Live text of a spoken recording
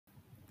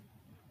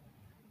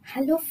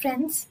Hello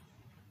friends,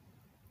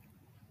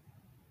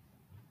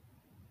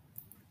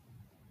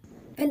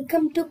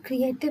 welcome to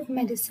Creative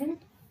Medicine.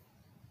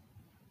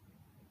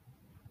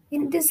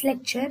 In this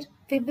lecture,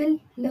 we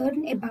will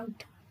learn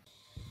about.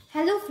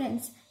 Hello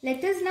friends,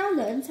 let us now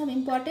learn some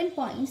important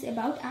points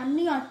about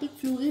amniotic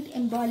fluid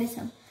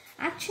embolism.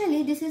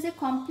 Actually, this is a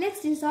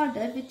complex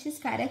disorder which is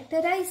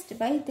characterized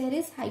by there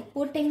is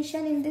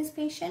hypotension in this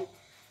patient,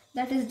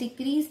 that is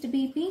decreased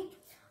BP,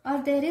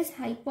 or there is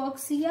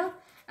hypoxia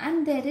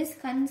and there is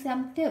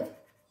consumptive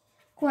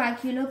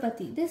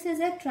coagulopathy. This is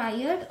a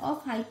triad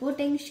of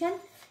hypotension,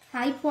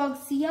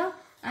 hypoxia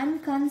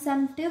and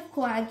consumptive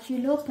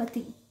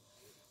coagulopathy.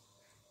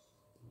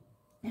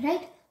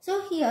 Right?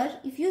 So here,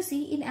 if you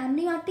see in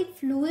amniotic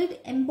fluid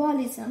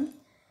embolism,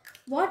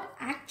 what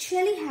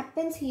actually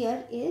happens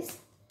here is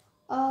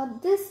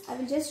this. I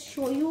will just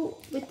show you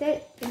with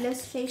an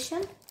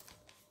illustration.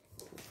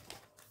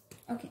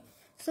 Okay,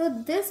 so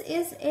this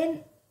is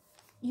in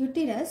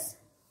uterus.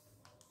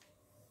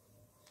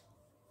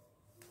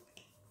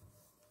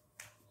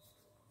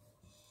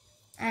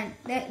 And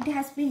it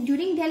has been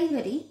during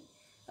delivery.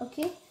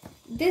 Okay,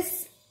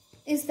 this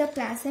is the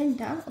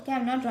placenta. Okay,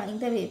 I'm not drawing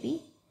the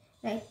baby.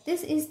 Right,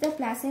 this is the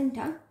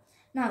placenta.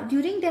 Now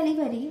during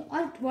delivery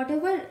or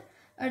whatever,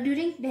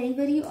 during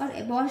delivery or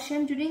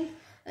abortion, during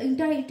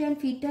intrauterine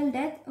fetal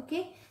death,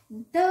 okay,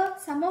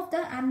 some of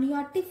the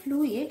amniotic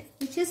fluid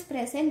which is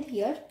present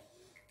here,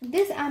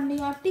 this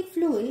amniotic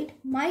fluid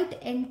might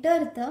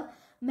enter the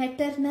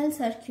maternal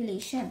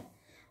circulation.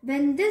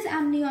 When this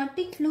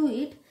amniotic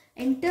fluid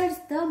enters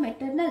the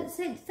maternal,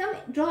 say some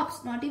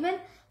drops, not even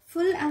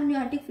full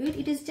amniotic fluid,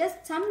 it is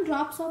just some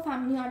drops of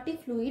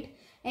amniotic fluid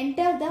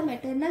enter the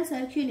maternal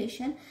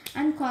circulation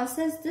and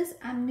causes this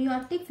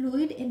amniotic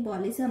fluid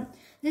embolism.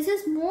 This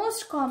is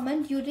most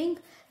common during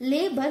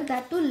labor,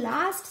 that to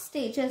last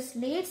stages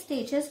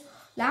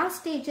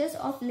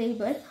of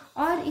labor,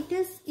 or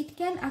it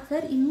can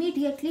occur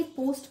immediately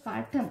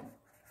postpartum.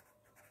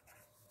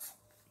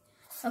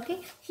 Okay,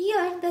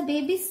 here the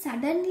baby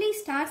suddenly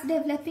starts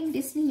developing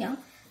dyspnea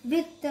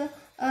with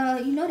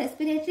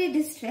respiratory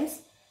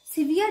distress,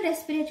 severe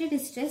respiratory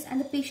distress,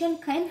 and the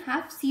patient can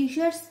have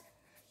seizures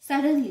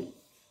suddenly.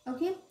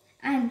 Okay,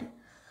 and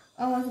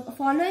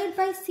followed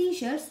by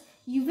seizures,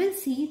 you will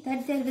see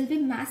that there will be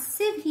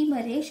massive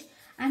hemorrhage,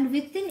 and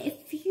within a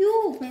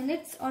few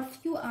minutes or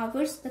few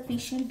hours the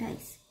patient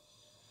dies.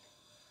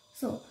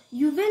 So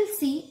you will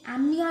see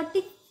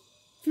amniotic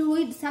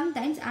fluid,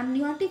 sometimes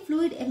amniotic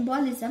fluid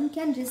embolism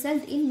can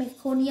result in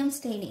meconium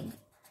staining.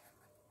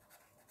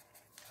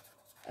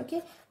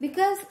 Okay,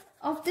 because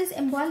of this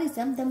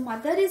embolism, the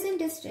mother is in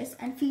distress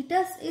and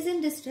fetus is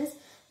in distress.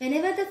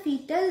 Whenever the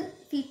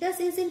fetus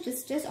is in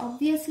distress,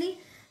 obviously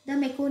the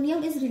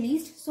meconium is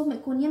released. So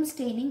meconium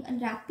staining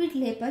and rapid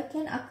labor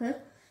can occur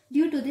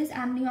due to this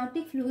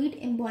amniotic fluid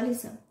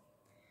embolism.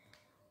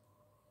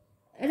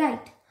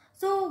 Right.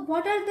 So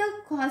what are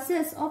the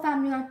causes of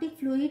amniotic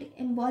fluid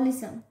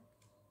embolism?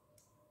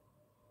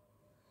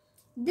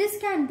 This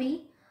can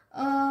be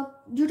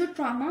due to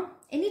trauma.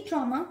 Any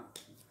trauma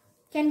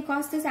can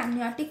cause this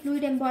amniotic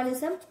fluid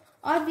embolism,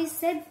 or we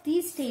said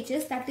these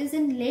stages, that is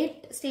in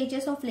late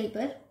stages of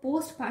labor,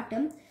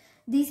 postpartum,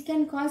 these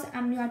can cause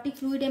amniotic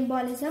fluid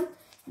embolism.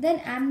 Then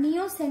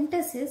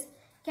amniocentesis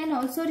can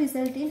also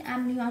result in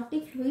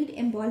amniotic fluid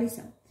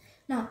embolism.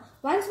 Now,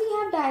 once we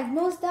have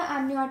diagnosed the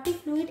amniotic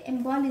fluid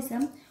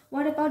embolism,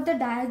 what about the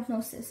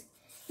diagnosis?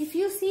 If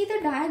you see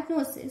the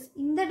diagnosis,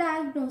 in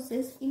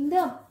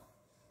the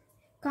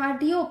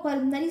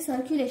cardiopulmonary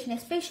circulation,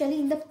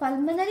 especially in the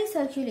pulmonary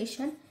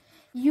circulation,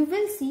 you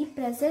will see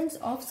presence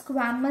of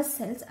squamous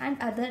cells and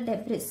other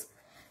debris.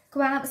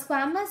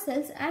 Squamous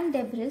cells and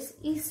debris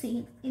is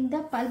seen in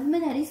the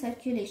pulmonary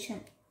circulation.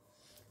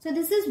 So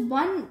this is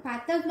one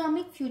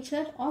pathognomic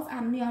feature of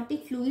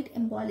amniotic fluid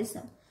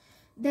embolism.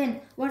 Then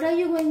how are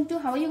you going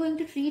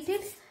to treat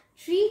it?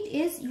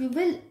 You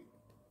will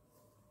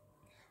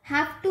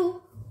have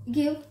to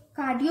give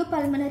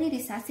cardiopulmonary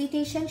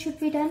resuscitation should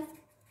be done.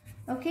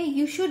 Okay,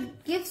 you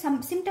should give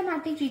some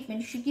symptomatic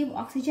treatment. You should give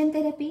oxygen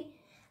therapy.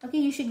 Okay,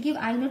 you should give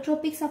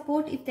inotropic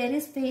support. If there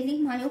is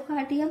failing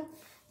myocardium,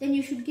 then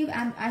you should give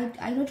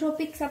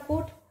inotropic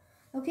support.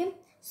 Okay,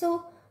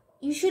 so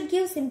you should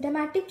give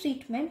symptomatic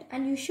treatment,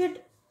 and you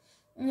should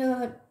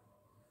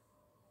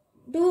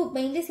do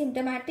mainly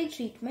symptomatic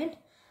treatment.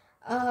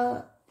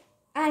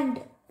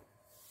 And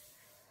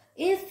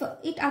if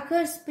it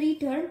occurs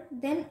preterm,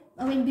 then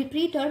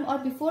preterm or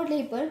before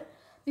labor,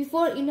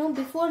 before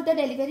the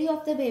delivery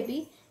of the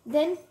baby,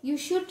 then you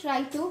should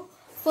try to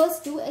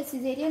first do a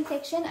cesarean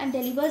section and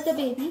deliver the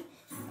baby.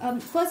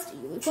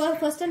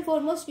 First and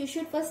foremost, you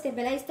should first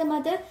stabilize the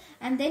mother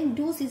and then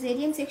do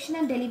cesarean section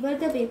and deliver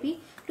the baby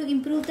to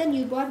improve the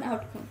newborn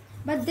outcome.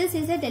 But this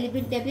is a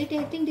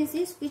debilitating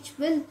disease which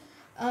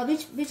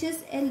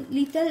is a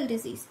lethal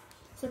disease.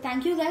 So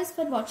thank you guys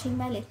for watching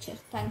my lecture.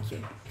 Thank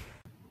you.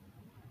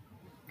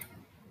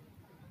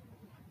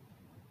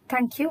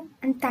 Thank you,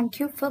 and thank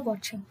you for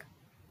watching.